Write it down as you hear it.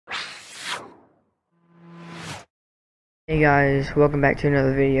Hey guys, welcome back to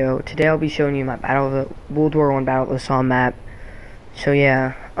another video. Today I'll be showing you my World War I Battle of the Somme map. So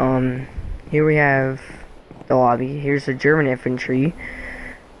yeah, here we have the lobby. Here's the German infantry.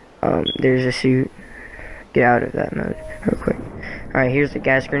 There's a suit. Get out of that mode real quick. Alright, here's the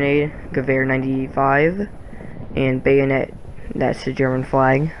gas grenade, Gewehr 95, and bayonet. That's the German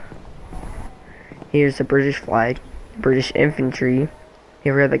flag. Here's the British flag, British infantry.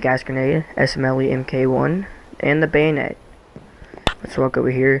 Here we have the gas grenade, SMLE MK1. And the bayonet. Let's walk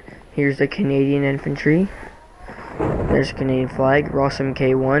over here. Here's the Canadian infantry. There's the Canadian flag, Ross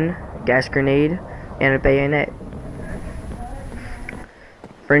MK1, gas grenade, and a bayonet.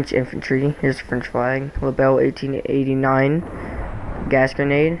 French infantry. Here's the French flag, Labelle 1889, gas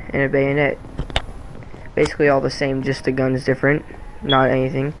grenade, and a bayonet. Basically all the same, just the guns different, not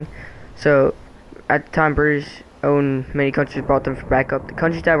anything. So at the time, British owned many countries, brought them for backup. The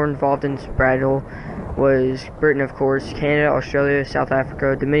countries that were involved in this battle was Britain, of course, Canada, Australia, South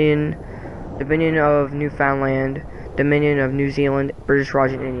Africa, Dominion of Newfoundland, Dominion of New Zealand, British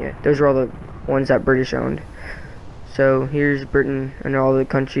Raj, and India. Those were all the ones that British owned. So here's Britain and all the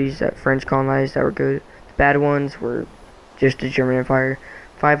countries that French colonized that were good. The bad ones were just the German Empire.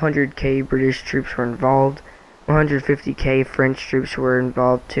 500k British troops were involved. 150k French troops were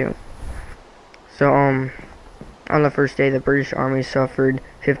involved too. So on the first day, the British Army suffered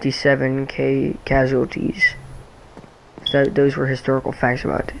 57k casualties. So those were historical facts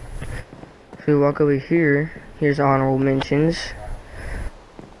about it. If we walk over here, here's honorable mentions.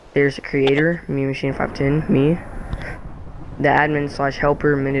 There's the creator, Me Machine 510, me. The admin /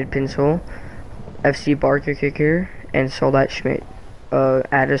 helper, Minted Pencil, FC Barker Kicker, and Soldat Schmidt.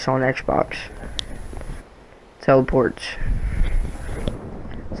 Add us on Xbox. Teleports.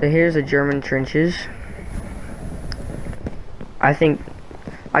 So here's the German trenches. I think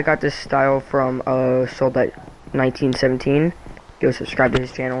I got this style from Soldat 1917. Go subscribe to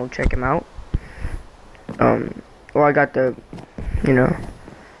his channel and check him out. Well, I got the,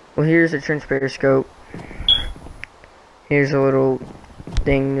 well, here's the trench periscope. Here's a little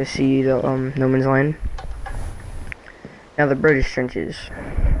thing to see the no man's land. Now the British trenches.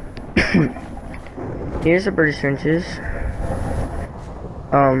 Here's the British trenches.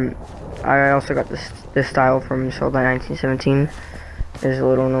 I also got this style from Soldat 1917. There's a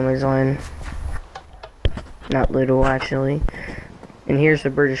little no man's land. Not little, actually. And here's the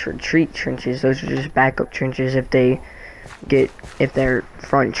British retreat trenches. Those are just backup trenches if their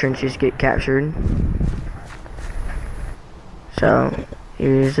front trenches get captured. So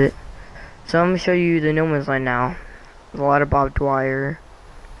here's it. So I'm gonna show you the no man's land now. There's a lot of barbed wire.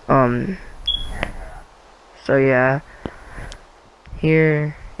 So yeah.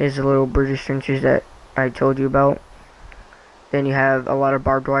 Here is the little British trenches that I told you about. Then you have a lot of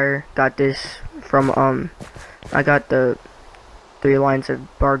barbed wire. Got this from I got the 3 lines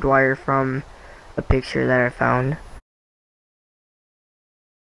of barbed wire from a picture that I found.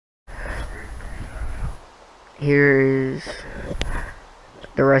 Here is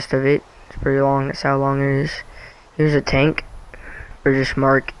the rest of it. It's pretty long. That's how long it is. Here's a tank, British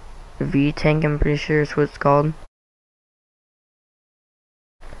Mark V tank. I'm pretty sure is what it's called.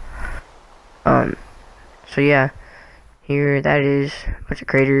 So yeah, here that is a bunch of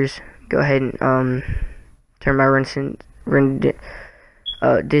craters. Go ahead and turn my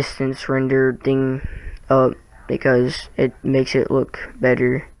distance render thing up because it makes it look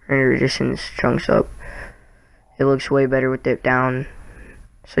better. Render distance chunks up. It looks way better with it down.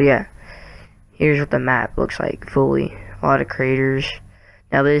 So yeah, here's what the map looks like fully. A lot of craters.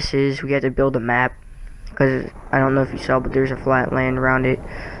 Now we have to build a map because I don't know if you saw, but there's a flat land around it.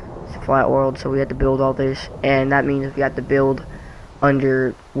 Flat world, so we had to build all this, and that means we have to build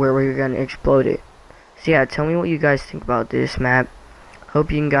under where we're gonna explode it. So yeah, tell me what you guys think about this map.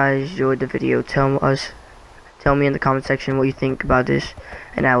 Hope you guys enjoyed the video. Tell me in the comment section what you think about this,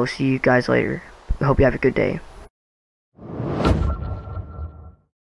 and I will see you guys later. I hope you have a good day.